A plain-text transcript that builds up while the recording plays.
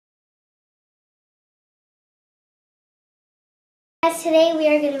Guys, today we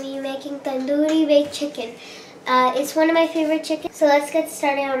are going to be making tandoori baked chicken. It's one of my favorite chickens. So let's get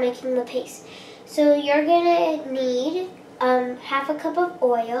started on making the paste. So you're going to need half a cup of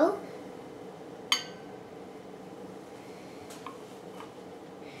oil,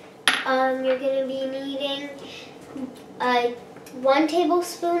 you're going to be needing 1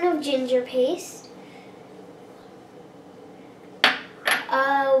 tablespoon of ginger paste,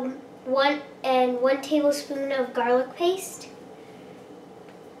 1 tablespoon of garlic paste,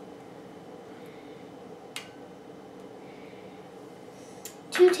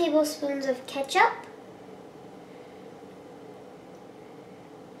 2 tablespoons of ketchup,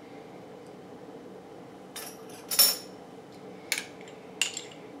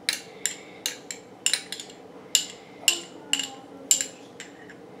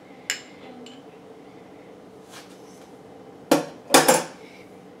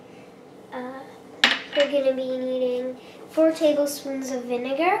 we're going to be needing 4 tablespoons of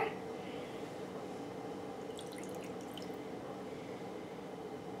vinegar,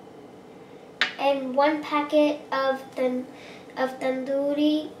 and 1 packet of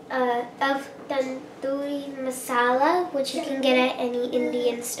tandoori masala, which you can get at any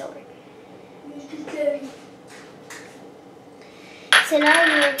Indian store. So now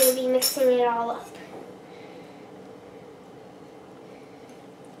we're going to be mixing it all up.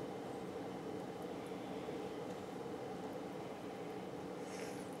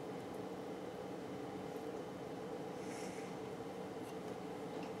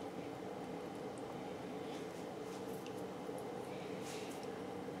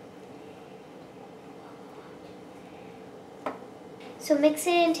 So mix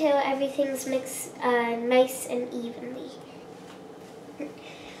it until everything's mixed nice and evenly.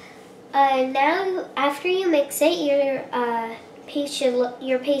 Now, after you mix it, your paste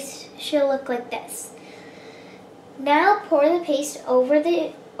should look like this. Now pour the paste over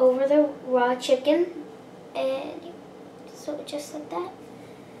the raw chicken, and so just like that.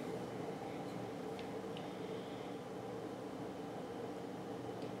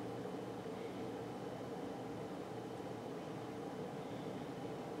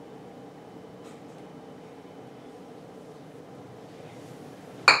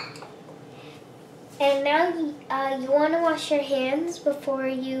 And now you want to wash your hands before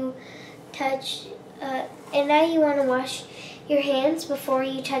you touch. The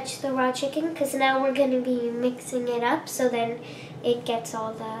raw chicken, because now we're going to be mixing it up, so then it gets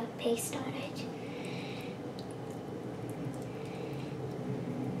all the paste on it.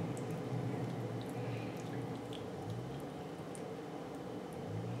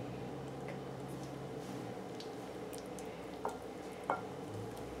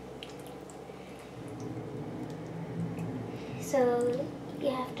 So you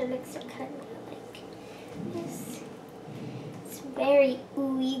have to mix it kind of like this. It's very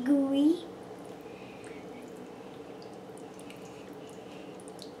ooey gooey.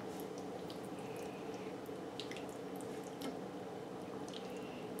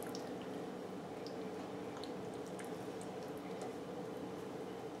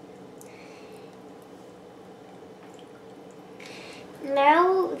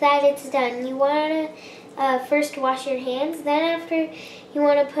 Now that it's done, you want to first wash your hands. Then after, you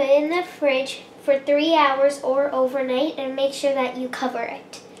want to put it in the fridge for 3 hours or overnight, and make sure that you cover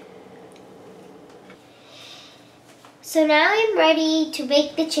it. So now I'm ready to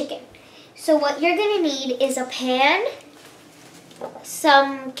bake the chicken. So what you're going to need is a pan,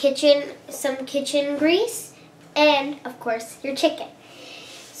 some kitchen grease, and of course your chicken.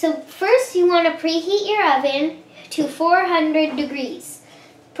 So first you want to preheat your oven to 400 degrees.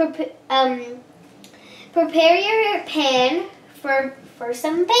 Prepare your pan for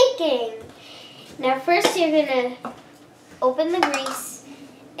some baking. Now first you're going to open the grease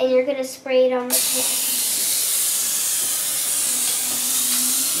and you're going to spray it on the pan.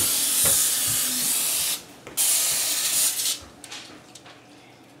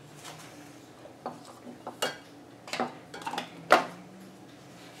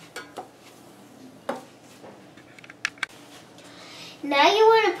 Now you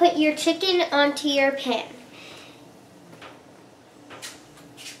want to put your chicken onto your pan.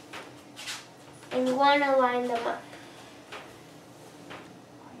 And you want to line them up.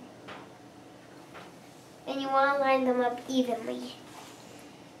 And you want to line them up evenly.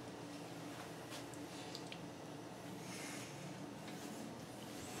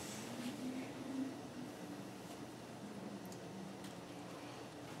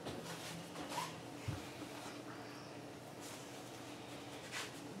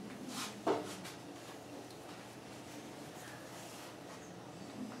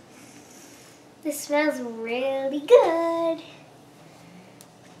 This smells really good.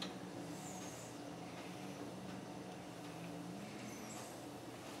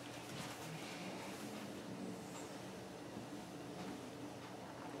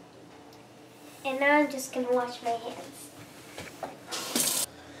 And now I'm just going to wash my hands.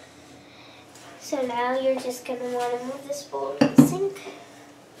 So now you're just going to want to move this bowl to the sink.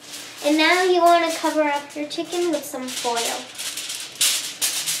 And now you want to cover up your chicken with some foil.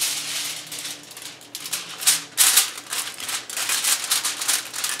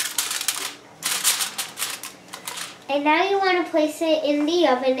 And now you want to place it in the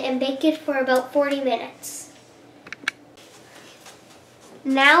oven and bake it for about 40 minutes.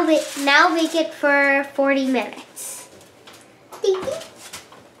 Now bake it for 40 minutes.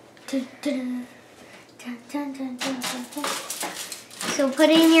 So put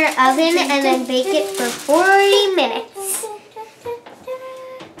it in your oven and then bake it for 40 minutes.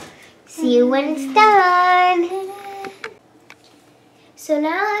 See you when it's done. So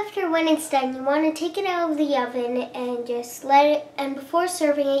now when it's done, you want to take it out of the oven and just let it, and before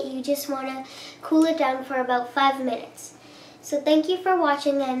serving it, you just want to cool it down for about 5 minutes. So thank you for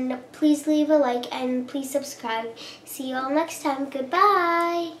watching, and please leave a like and please subscribe. See you all next time.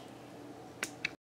 Goodbye.